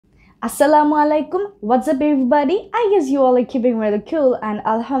Assalamu alaikum. What's up, everybody? I guess you all are keeping really cool, and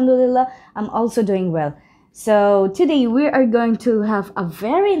Alhamdulillah, I'm also doing well. So, today we are going to have a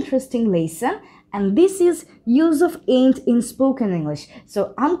very interesting lesson, and this is use of ain't in spoken English.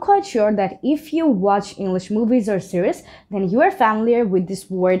 So, I'm quite sure that if you watch English movies or series, then you are familiar with this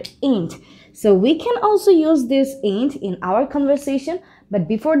word ain't. So, we can also use this ain't in our conversation, but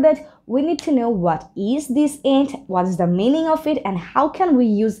before that, we need to know what is this ain't, what is the meaning of it, and how can we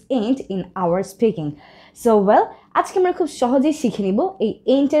use ain't in our speaking. So well, আজকে আমরা খুব সহজেই শিখে নিব এই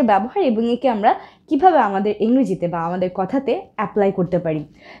ain't এর ব্যবহার এবং একে আমরা কিভাবে আমাদের ইংরেজিতে বা আমাদের কথাতে অ্যাপ্লাই করতে পারি.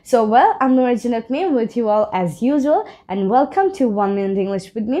 So well, I'm Noore Jannat Meem with you all as usual, and welcome to 1 Minute English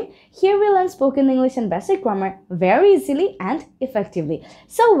with me. Here we learn spoken English and basic grammar very easily and effectively.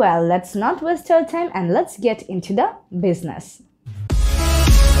 So well, let's not waste our time and let's get into the business.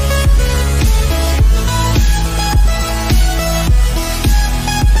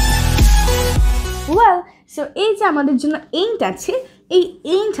 Well, so এই যে আমাদের জন্য ain't আছে, এই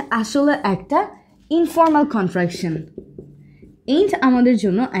ain't আসলে একটা informal contraction. ain't আমাদের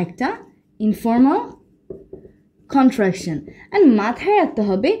জন্য একটা informal contraction. And মাথায় রাখতে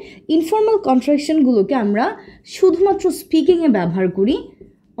হবে informal contraction গুলোকে আমরা শুধুমাত্র স্পিকিং এ ব্যবহার করি,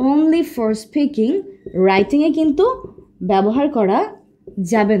 only for speaking. রাইটিং এ কিন্তু ব্যবহার করা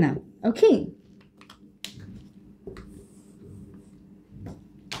যাবে না. ওকে,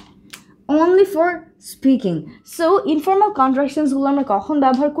 only for speaking. So informal contractions গুলো আমরা কখন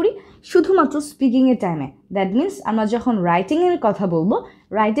ব্যবহার করি? শুধুমাত্র স্পিকিং এর টাইমে. দ্যাট মিন্স আমরা যখন রাইটিং এর কথা বলবো,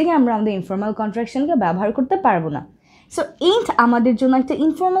 রাইটিং এ আমরা আমাদের ইনফর্মাল কন্ট্রাকশনকে ব্যবহার করতে পারবো না. So ain't আমাদের জন্য একটা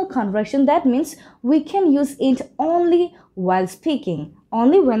informal contraction. That means we can use ain't only while speaking.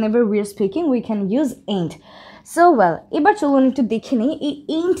 Only whenever we are speaking we can use ain't. So well, এবার চলুন একটু দেখে নিই এই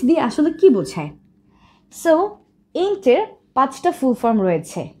ain't দিয়ে আসলে কি বোঝায়. So ain't এর 5টা ফুল ফর্ম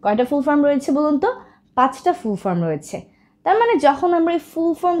রয়েছে. কয়টা ফুল ফর্ম রয়েছে বলুন তো? 5টা ফুল ফর্ম রয়েছে. তার মানে যখন আমরা এই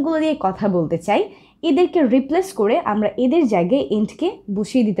ফুল ফর্মগুলো দিয়ে কথা বলতে চাই, এদেরকে রিপ্লেস করে আমরা এদের জায়গায় এন্ডকে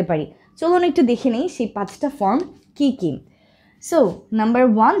বসিয়ে দিতে পারি. চলুন একটু দেখে নেই সেই 5টা ফর্ম কি কি. সো নাম্বার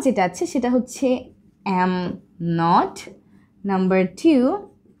 1 যেটা আছে সেটা হচ্ছে am not, number 2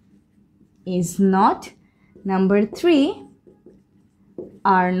 is not, number 3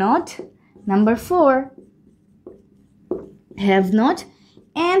 are not, number 4 have not,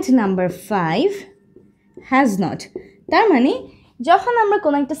 and number 5 has not. তার মানে যখন আমরা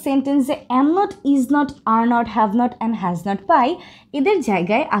কোনো একটা সেন্টেন্সে am not, is not, are not, have not and has not পাই, এদের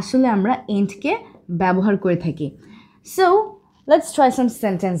জায়গায় আসলে আমরা এন্ডকে ব্যবহার করে থাকি. So let's try some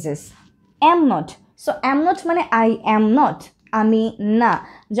sentences. am not. So am not মানে I am not, আমি না.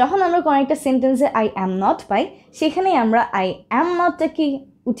 যখন আমরা কোনো একটা সেন্টেন্সে I am not পাই, সেখানেই আমরা I am notটাকে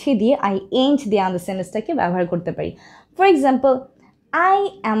উঠিয়ে দিয়ে I ain't দিয়ে আমাদের সেন্টেন্সটাকে ব্যবহার করতে পারি. For example, I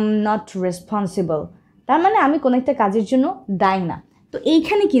am not responsible. তার মানে আমি কোনো একটা কাজের জন্য দায়ী না. তো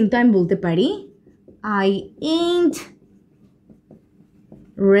এইখানে কিন্তু আমি বলতে পারি I ain't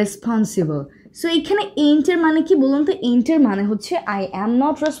responsible. So এইখানে ain't এর মানে কি বলুন তো? ain't এর মানে হচ্ছে I am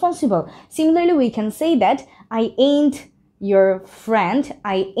not responsible. Similarly, we can say that I ain't your friend,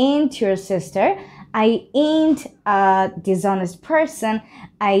 I ain't your sister, I ain't a dishonest person,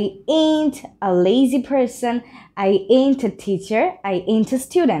 I ain't a lazy person, I ain't a teacher, I ain't a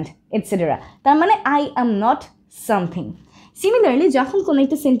student, etc. তার মানে I am not something. Similarly, যখন কোনো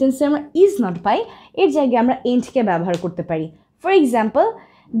একটা সেন্টেন্সে আমরা is not পাই, এর জায়গায় আমরা ain't-কে ব্যবহার করতে পারি. For example,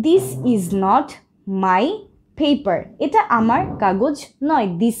 this is not my paper. এটা আমার কাগজ নয়.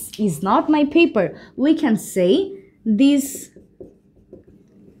 This is not my paper. We can say this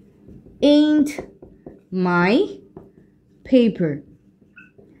ain't my paper.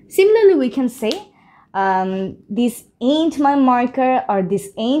 Similarly, we can say this ain't my marker, or this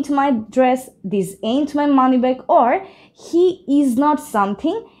ain't my dress, this ain't my money bag, or he is not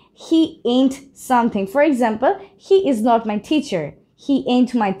something, he ain't something. For example, he is not my teacher, he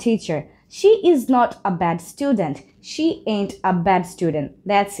ain't my teacher. She is not a bad student, she ain't a bad student.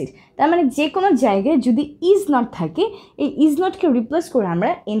 That's it. তার মানে যে কোনো জায়গায় যদি is not থাকে, এই is not K replace করে আমরা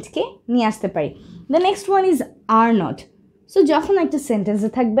ain't কে নিয়ে আসতে পারি. The next one is are not. So যখন একটা সেন্টেন্সে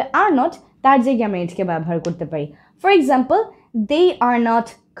থাকবে are not, তার জায়গায় আমরা ain't কে ব্যবহার করতে পারি. For example, they are not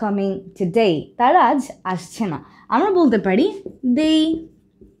coming today. তারা আজ আসছে না. আমরা বলতে পারি they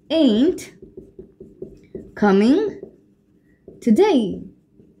ain't coming today.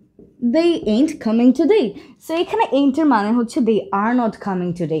 They ain't coming today. So এখানে ain't এর মানে হচ্ছে they are not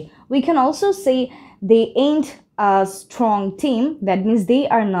coming today. We can also say they ain't a strong team. That means they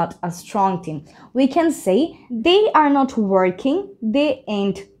are not a strong team. We can say they are not working. They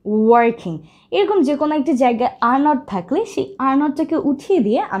ain't working এরকম যে কোনো একটা জায়গায় are not থাকলে সেই আর নটটাকে উঠিয়ে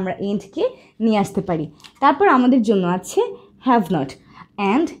দিয়ে আমরা এন্ডকে নিয়ে আসতে পারি তারপর আমাদের জন্য আছে have not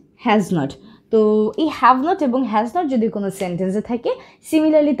and has not তো এই হ্যাভ নট এবং হ্যাজ নট যদি কোনো সেন্টেন্সে থাকে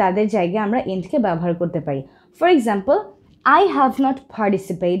সিমিলারলি তাদের জায়গায় আমরা এন্ডকে ব্যবহার করতে পারি for example I have not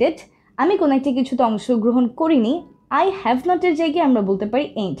participated আমি কোনো একটা কিছুতে অংশগ্রহণ করিনি আই হ্যাভ নটের জায়গায় আমরা বলতে পারি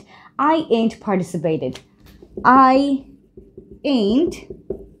ain't I ain't participated I ain't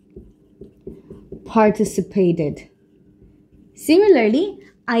participated similarly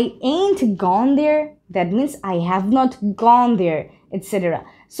I ain't gone there that means I have not gone there etc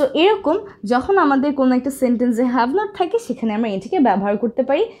so এরকম যখন আমাদের কোনো একটা সেন্টেন্সে হ্যাভ নট থাকে সেখানে আমরা এটিকে ব্যবহার করতে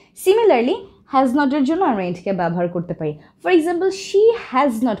পারি সিমিলারলি হ্যাজ নটের জন্য আমরা এটিকে ব্যবহার করতে পারি for example she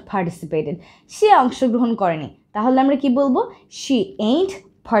has not participated সে অংশগ্রহণ করেনি তাহলে আমরা কি বলবো she ain't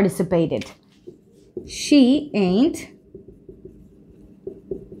participated she ain't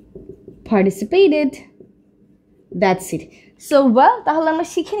participated that's it so well তাহলে আমরা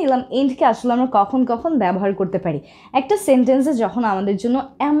শিখে নিলাম এন্ডকে আসলে আমরা কখন কখন ব্যবহার করতে পারি একটা সেন্টেন্সে যখন আমাদের জন্য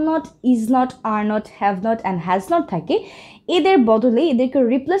am not is not are not have not and has not থাকে এদের বদলে এদেরকে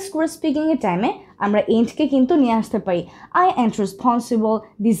রিপ্লেস করে স্পিকিংয়ের টাইমে আমরা এন্ডকে কিন্তু নিয়ে আসতে পারি I ant responsible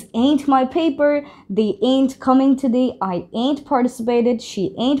this ain't my paper the ain't coming today I ain't participated she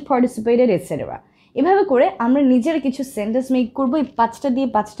ain't participated etcetera এভাবে করে আমরা নিজের কিছু সেন্টেন্স মেক করবো এই পাঁচটা দিয়ে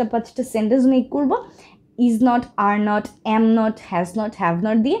পাঁচটা সেন্টেন্স মেক করবো is not are not am not has not have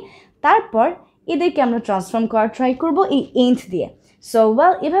not দিয়ে তারপর এদেরকে আমরা ট্রান্সফর্ম করার ট্রাই করব এই ain't দিয়ে সো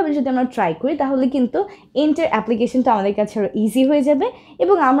ওয়েল এভাবে যদি আমরা ট্রাই করি তাহলে কিন্তু এন্টের অ্যাপ্লিকেশনটা আমাদের কাছে আরও ইজি হয়ে যাবে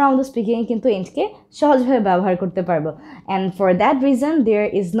এবং আমরা আমাদের স্পিকিংয়ে কিন্তু এন্টকে সহজভাবে ব্যবহার করতে পারবো and for that reason there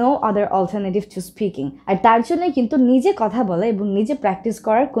is no other alternative to speaking আর তার জন্য কিন্তু নিজে কথা বলা এবং নিজে প্র্যাকটিস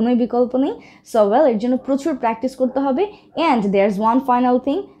করার কোনোই বিকল্প নেই সো ওয়েল এর জন্য প্রচুর প্র্যাকটিস করতে হবে and there is one final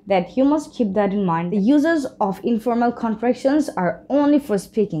thing that you must keep that in mind. The uses of informal contractions are only for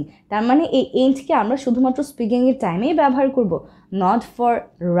speaking. তার মানে এই ain't-কে আমরা শুধুমাত্র স্পিকিং এর টাইমেই ব্যবহার করব, not for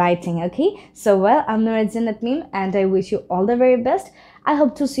writing. Okay? So well, I'm Noore Jannat Meem and I wish you all the very best. I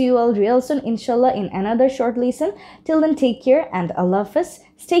hope to see you all real soon, inshallah, in another short lesson. Till then, take care and Allah Hafiz.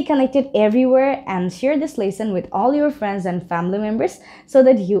 Stay connected everywhere and share this lesson with all your friends and family members so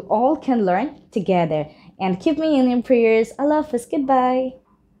that you all can learn together. And keep me in your prayers. Allah Hafiz. Goodbye.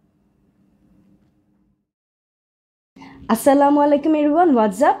 Assalamu alaikum everyone,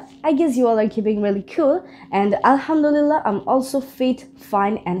 what's up? I guess you all are keeping really cool and alhamdulillah I'm also fit,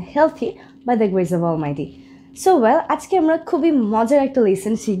 fine and healthy by the grace of Almighty. So well, আজকে আমরা খুবই মজার একটা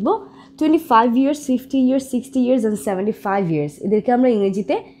lesson শিখব 25 years, 50 years, 60 years and 75 years এদেরকে আমরা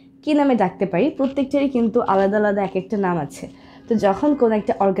ইংরেজিতে কি নামে ডাকতে পারি প্রত্যেকটারই কিন্তু আলাদা আলাদা এক একটা নাম আছে তো যখন কোনো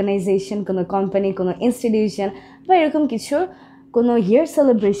একটা অর্গানাইজেশন কোনো কোম্পানি কোনো ইনস্টিটিউশন বা এরকম কিছু কোনো ইয়ার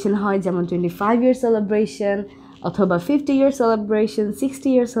সেলিব্রেশন হয় যেমন 25 year celebration অথবা 50 year celebration, 60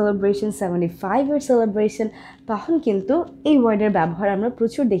 year celebration, 75 year celebration তখন কিন্তু এই ওয়ার্ডের ব্যবহার আমরা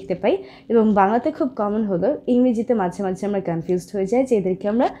প্রচুর দেখতে পাই এবং বাংলাতে খুব কমন হলো ইংরেজিতে মাঝে মাঝে আমরা কনফিউজড হয়ে যাই যে এদেরকে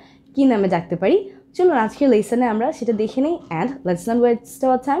আমরা কী নামে ডাকতে পারি চলুন আজকের লেসনে আমরা সেটা দেখে নিই and let's not waste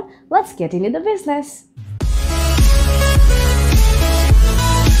our time let's get into the business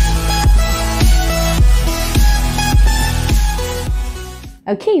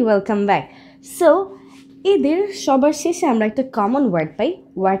okay welcome back so এদের সবার শেষে আমরা একটা কমন ওয়ার্ড পাই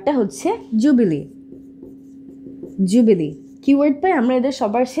ওয়ার্ডটা হচ্ছে জুবিলি জুবিলি কি ওয়ার্ড পাই আমরা এদের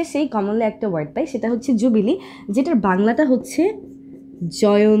সবার শেষেই কমনলি একটা ওয়ার্ড পাই সেটা হচ্ছে জুবিলি যেটার বাংলাটা হচ্ছে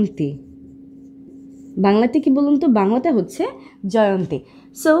জয়ন্তী বাংলাতে কি বলুন তো বাংলাটা হচ্ছে জয়ন্তী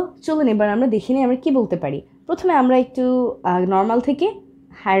সো চলুন এবার আমরা দেখে নিই আমরা কী বলতে পারি প্রথমে আমরা একটু নর্মাল থেকে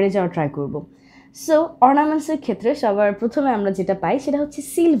হায়ারে যাওয়া ট্রাই করব সো অর্নামেন্টসের ক্ষেত্রে সবার প্রথমে আমরা যেটা পাই সেটা হচ্ছে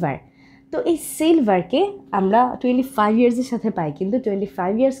সিলভার তো এই সিলভারকে আমরা 25 ইয়ার্সের সাথে পাই কিন্তু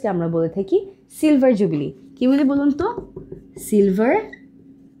 25 ইয়ার্সকে আমরা বলে থাকি সিলভার জুবিলি কী বলি বলুন তো সিলভার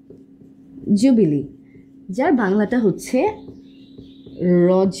জুবিলি যার বাংলাটা হচ্ছে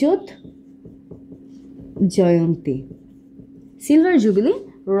রজত জয়ন্তী সিলভার জুবিলি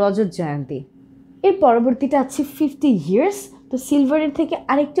রজত জয়ন্তী এর পরবর্তীটা আছে 50 ইয়ার্স তো সিলভারের থেকে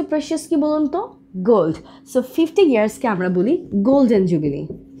আরেকটু প্রেশিয়াস কি বলুন তো গোল্ড সো 50 ইয়ার্সকে আমরা বলি golden jubilee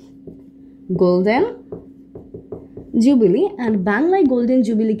golden jubilee and বাংলায় গোল্ডেন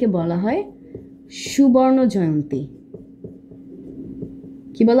জুবিলিকে বলা হয় সুবর্ণ জয়ন্তী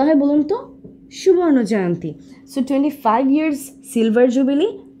কি বলা হয় বলুন তো সুবর্ণ জয়ন্তী so 25 years silver jubilee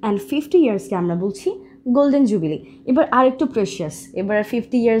and 50 ইয়ার্সকে আমরা বলছি গোল্ডেন জুবিলি এবার আরেকটু প্রেশিয়াস এবার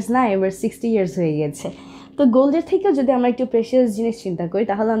 50 ইয়ার্স না এবার 60 ইয়ার্স হয়ে গেছে তো গোল্ডের থেকেও যদি আমরা একটু প্রেশিয়াস জিনিস চিন্তা করি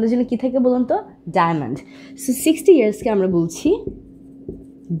তাহলে আমাদের জন্য কী থাকে বলুন তো ডায়মন্ড সো 60 ইয়ার্সকে আমরা বলছি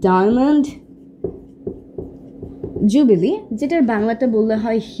ডায়মন্ড জুবিলি, যেটার বাংলাটা বললে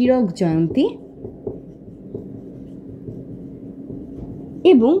হয় হীরক জয়ন্তী,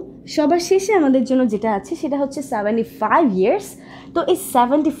 এবং সবার শেষে আমাদের জন্য যেটা আছে সেটা হচ্ছে 75 ইয়ার্স। তো এই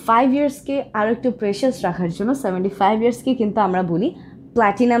 75 ইয়ার্সকে আরও একটু প্রেশাস রাখার জন্য 75 ইয়ার্সকে কিন্তু আমরা বলি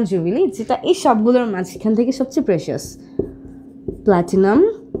প্ল্যাটিনাম জুবিলি, যেটা এই সবগুলোর মাঝখান থেকে সবচেয়ে precious, platinum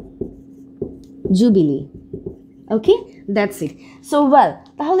jubilee. Okay, that's it. So well,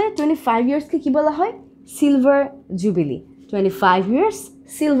 তাহলে 25 ইয়ার্সকে কী বলা হয়? Silver jubilee. 25 years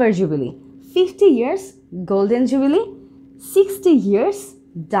silver jubilee, 50 years golden jubilee, 60 years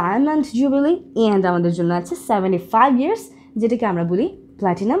diamond jubilee, and আমাদের জন্য আছে 75 ইয়ার্স, যেটাকে আমরা বলি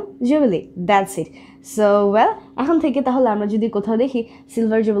platinum jubilee. That's it. So well, এখন থেকে তাহলে আমরা যদি কোথাও দেখি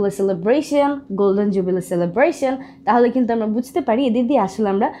silver jubilee celebration, golden jubilee celebration, তাহলে কিন্তু আমরা বুঝতে পারি এদের দিয়ে আসলে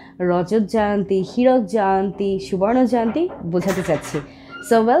আমরা রজত জয়ন্তী, হীরক জয়ন্তী, সুবর্ণ জয়ন্তী বোঝাতে চাচ্ছি।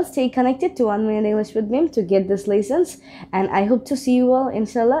 So well, stay connected to 1 Minute English with Meem to get these lessons, and I hope to see you all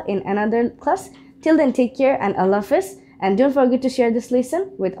inshallah in another class. Till then, take care and Allah Hafiz, and don't forget to share this lesson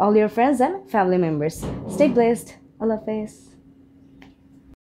with all your friends and family members. Stay blessed. Allah Hafiz.